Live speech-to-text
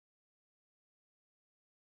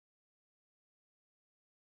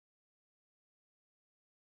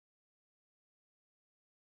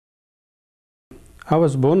I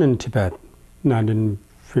was born in Tibet,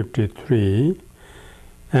 1953,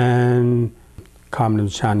 and common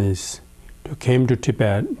Chinese came to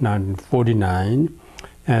Tibet 1949,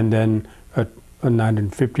 and then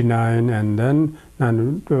 1959, and then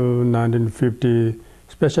 1950,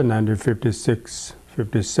 especially 1956,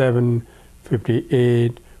 57,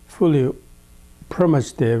 58, fully, pretty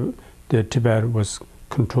much the Tibet was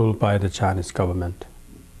controlled by the Chinese government.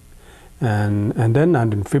 And then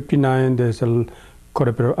 1959, there's quite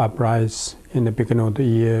a bit of uprising in the beginning of the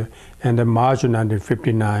year, and in March of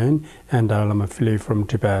 1959, and Dalai Lama flew from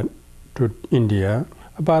Tibet to India,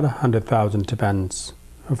 about 100,000 Tibetans,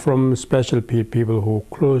 from special people who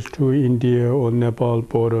close to India or Nepal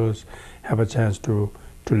borders have a chance to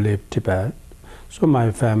leave Tibet. So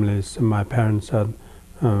my families, my parents are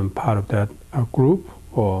part of that group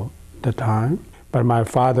or the time. But my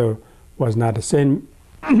father was not a saint,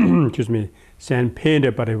 excuse me, saint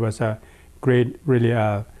painter, but he was a great, really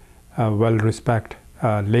well-respected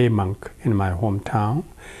lay monk in my hometown.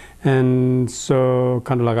 And so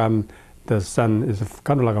kind of like the son is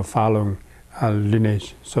kind of like a following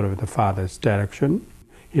lineage, sort of the father's direction.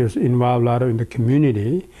 He was involved a lot in the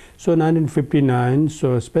community. So 1959,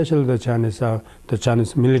 so especially the Chinese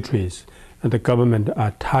militaries and the government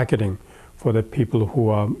are targeting for the people who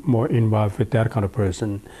are more involved with that kind of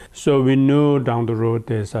person. So we know down the road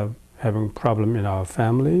there's having problem in our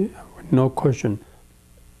family, no question.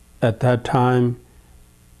 At that time,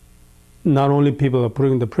 not only people are put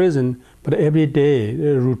in the prison, but every day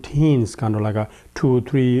routines, kind of like 2 or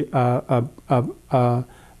 3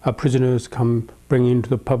 prisoners come bring into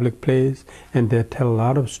the public place, and they tell a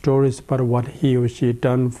lot of stories about what he or she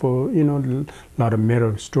done for, a lot of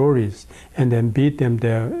mirror stories, and then beat them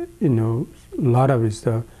there, a lot of it is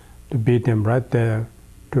to beat them right there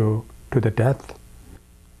to the death.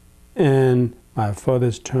 And my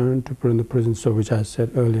father's turn to put in the prison, so which I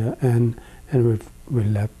said earlier, and we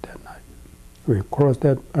left that night. We crossed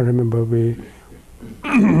that. I remember we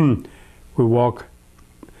walk,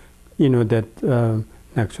 that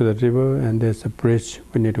next to the river, and there's a bridge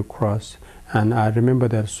we need to cross. And I remember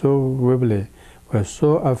that so vividly. We were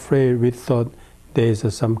so afraid. We thought there's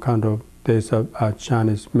a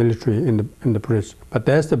Chinese military in the bridge. But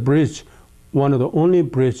that's the bridge, one of the only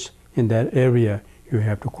bridge in that area. You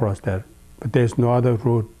have to cross that, but there's no other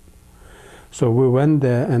route. So we went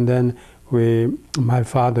there, and then my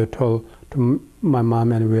father told to my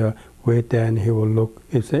mom, and we'll wait there, and he will look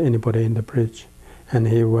if there's anybody in the bridge. And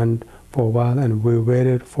he went for a while, and we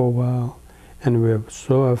waited for a while, and we were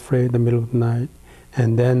so afraid in the middle of the night.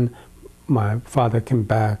 And then my father came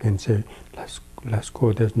back and said, let's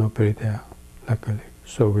go, there's nobody there, luckily.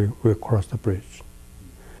 So we crossed the bridge.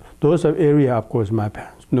 Those are area, of course, my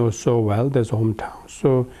parents know so well, there's a hometown.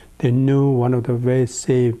 So they knew one of the very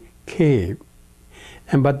safe cave.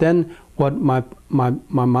 But then what my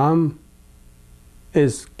mom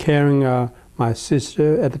is carrying my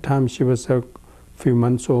sister, at the time she was a few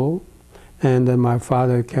months old, and then my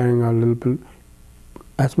father carrying a little bit,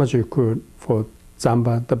 as much as he could, for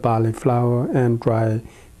zamba, the barley flour, and dry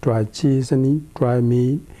cheese and dry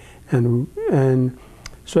meat, and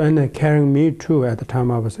they're carrying me too. At the time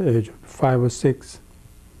I was age 5 or 6.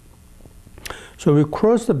 So we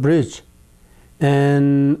crossed the bridge,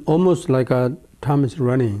 and almost like time is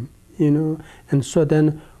running, and so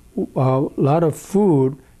then a lot of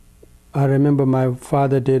food. I remember my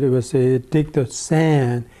father did, it was dig the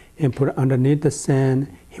sand and put it underneath the sand.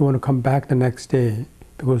 He want to come back the next day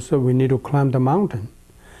because we need to climb the mountain.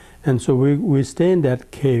 And so we stay in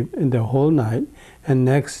that cave in the whole night. And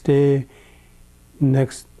next day,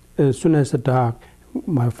 as soon as it's dark,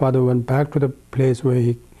 my father went back to the place where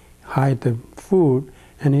he hid the food,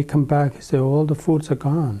 and he come back, he said, all the foods are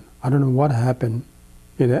gone. I don't know what happened.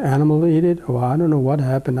 Either animal eat it, or I don't know what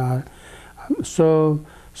happened. So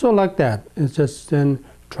like that, it's just then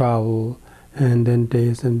travel, and then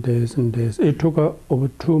days and days and days. It took over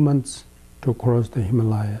 2 months to cross the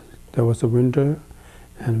Himalayas. There was a winter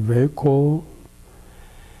and very cold.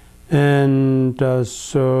 And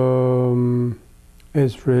so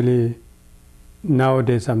it's really,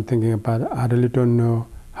 nowadays I'm thinking about it, I really don't know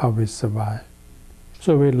how we survived.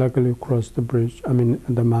 So we luckily crossed the bridge,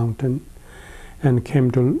 the mountain, and came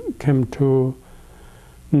to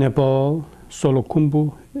Nepal,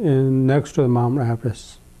 Solokhumbu, next to the Mount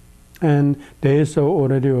Everest. And there is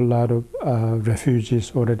already a lot of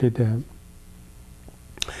refugees already there.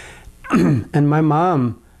 And my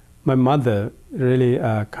mother, really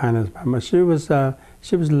kind of, she was a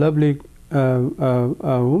lovely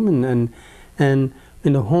woman, and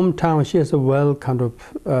in the hometown she has a well kind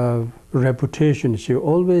of reputation. She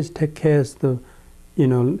always take care of the,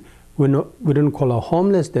 we don't call it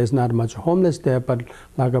homeless. There's not much homeless there, but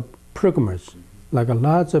like a pilgrimage, like a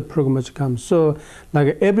lots of pilgrimage come. So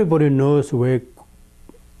like everybody knows where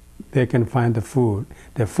they can find the food.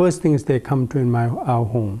 The first thing is they come to our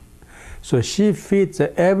home. So she feeds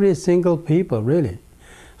every single people, really.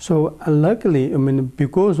 So luckily, I mean,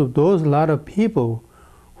 because of those lot of people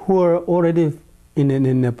who are already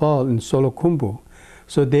in Nepal, in Solokhumbu,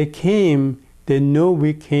 so they came, they know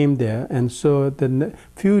we came there, and so the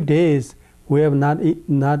few days we have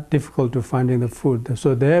not difficult to finding the food.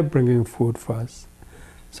 So they're bringing food for us.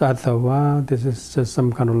 So I thought, wow, this is just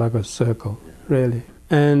some kind of like a circle, really.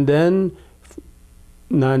 And then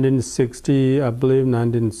 1960, I believe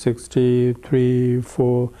 1963,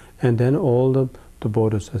 4, and then all the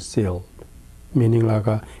borders are sealed. Meaning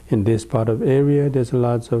like in this part of area, there's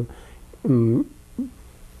lots of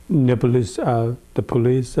Nepalese, the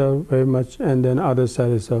police are very much, and then other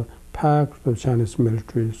side is packed with Chinese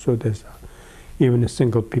military. So there's even a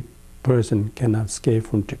single person cannot escape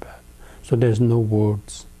from Tibet. So there's no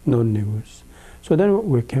words, no news. So then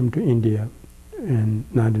we came to India in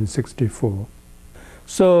 1964.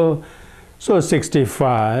 So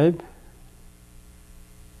 65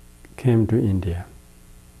 came to India.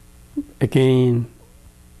 Again,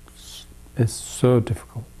 it's so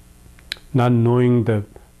difficult. Not knowing the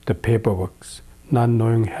paperwork, not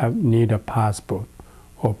knowing need a passport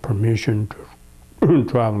or permission to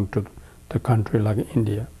travel to the country like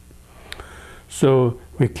India. So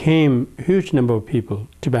we came, huge number of people,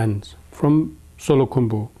 Tibetans from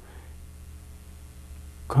Solokhumbu,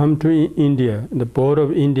 come to India, the border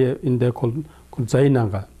of India, in there called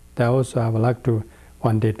Zainanga. That also I would like to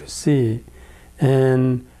one day to see.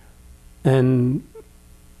 And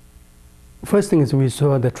first thing is we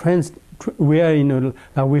saw the trains. We are,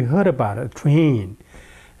 like we heard about a train,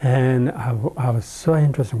 and I was so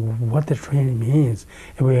interested in what the train means.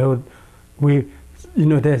 And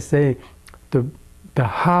they say the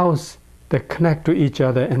house that connect to each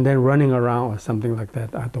other and then running around or something like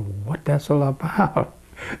that. I thought, what that's all about?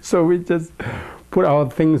 So we just put our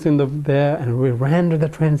things in there, and we ran to the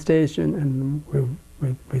train station, and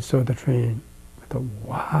we saw the train. I thought,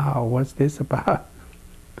 wow, what's this about?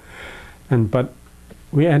 But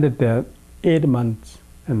we ended there 8 months,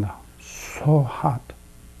 and so hot.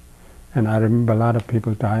 And I remember a lot of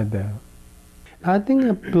people died there. I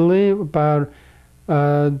believe about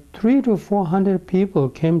 300 to 400 people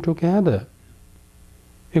came together.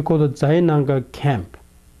 We call it Zainanga camp.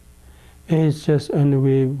 It's just, and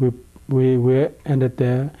we ended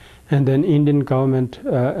there. And then Indian government,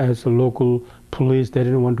 as a local police, they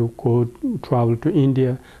didn't want to travel to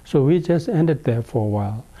India. So we just ended there for a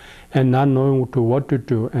while, and not knowing what to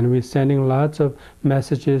do. And we're sending lots of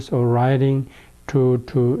messages or writing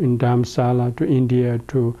in Dharamsala to India,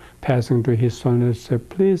 to passing to His Holiness, say,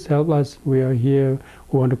 please help us, we are here,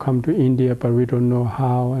 we want to come to India, but we don't know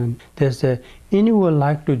how. And they say, anyone would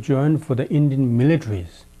like to join for the Indian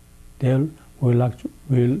militaries, we'll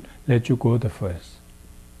let you go the first.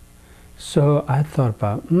 So I thought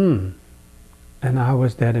about, and I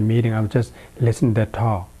was there at a meeting, I was just listening to that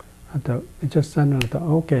talk. I thought, it just suddenly thought,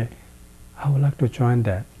 okay, I would like to join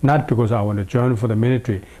that. Not because I want to join for the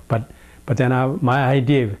military, but then my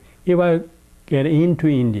idea, if I get into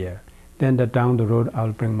India, then down the road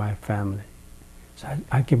I'll bring my family. So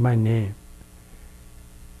I give my name.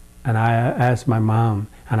 And I asked my mom,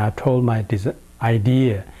 and I told my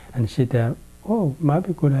idea, and she said, oh, might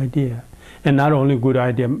be a good idea. And not only good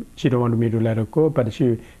idea, she don't want me to let her go, but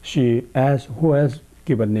she asked who else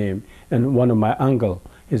give a name. And one of my uncle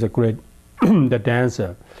is a great the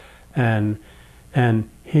dancer, and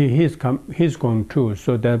he's going too.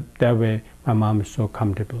 So that way my mom is so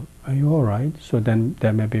comfortable. Are you all right? So then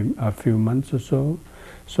there may be a few months or so.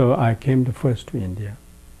 So I came first to India.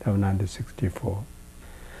 That was 1964.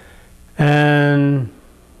 And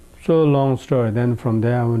so long story. Then from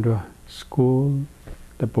there I went to school,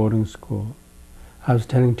 the boarding school. I was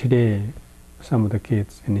telling today some of the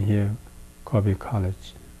kids in here, Kobe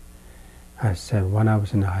College. I said when I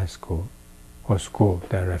was in high school, or school,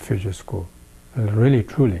 the refugee school, really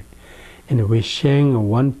truly, and we're sharing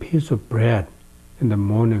one piece of bread in the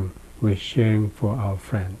morning. We're sharing for our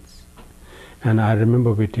friends, and I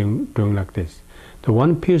remember we doing like this. The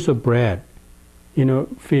one piece of bread,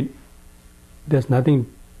 feed. There's nothing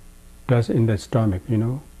does in the stomach,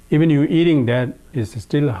 Even you eating that, is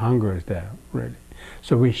still hunger is there, really.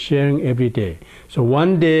 So we're sharing every day. So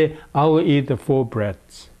one day I will eat the 4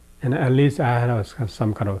 breads, and at least I had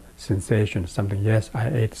some kind of sensation, something. Yes, I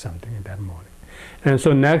ate something in that morning. And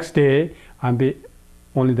so next day I'll be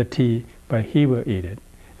only the tea, but he will eat it,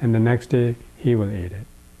 and the next day he will eat it.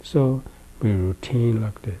 So we routine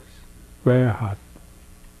like this. very hard.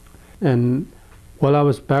 And while I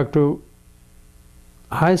was back to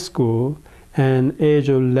high school, and age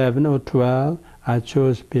of 11 or 12, I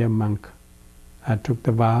chose to be a monk. I took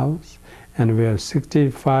the vows, and we are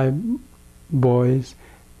 65 boys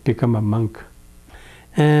become a monk.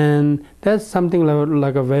 And that's something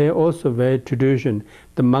like a very tradition.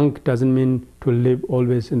 The monk doesn't mean to live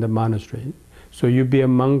always in the monastery. So you be a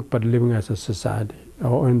monk but living as a society,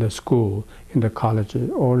 or in the school, in the college,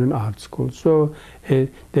 or in art school. So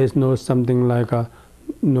there's no something like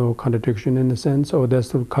no contradiction in a sense, or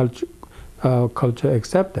there's no culture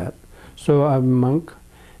accept that. So I'm a monk,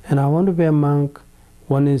 and I want to be a monk.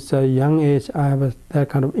 When it's a young age, I have that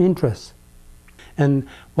kind of interest. And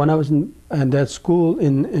when I was in that school,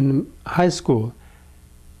 in high school,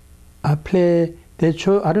 I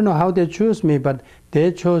don't know how they chose me, but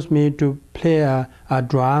they chose me to play a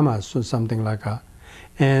drama or something like that.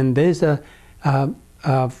 And there's a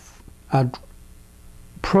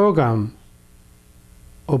program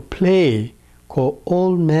or play called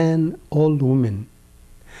Old Men, Old Women.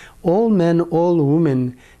 Old Men, Old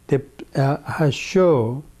Women, they have a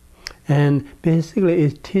show, and basically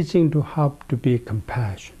it's teaching to how to be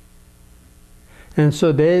compassion. And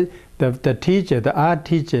so the teacher, the art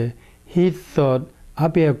teacher, he thought I'll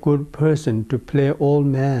be a good person to play old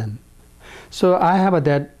man. So I have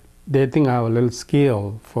they think I have a little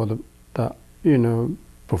skill for the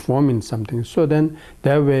performing something. So then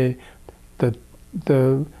that way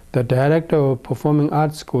the director of performing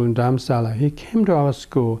arts school in Dharamsala, he came to our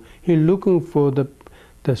school. He looking for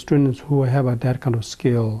the students who have that kind of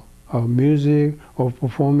skill of music or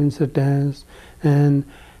performance or dance. And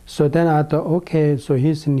so then I thought, okay, so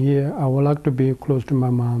he's in here. I would like to be close to my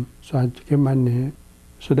mom. So I gave my name.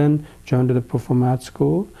 So then joined the performing arts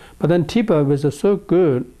school. But then Tibet was so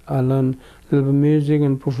good. I learned a little bit of music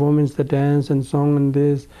and performance, the dance and song and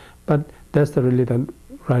this. But that's really the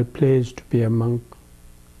right place to be a monk.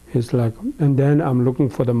 It's like, and then I'm looking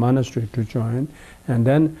for the monastery to join. And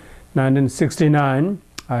then 1969,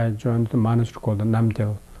 I joined the monastery called the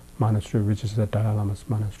Namgyal Monastery, which is the Dalai Lama's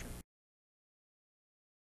monastery.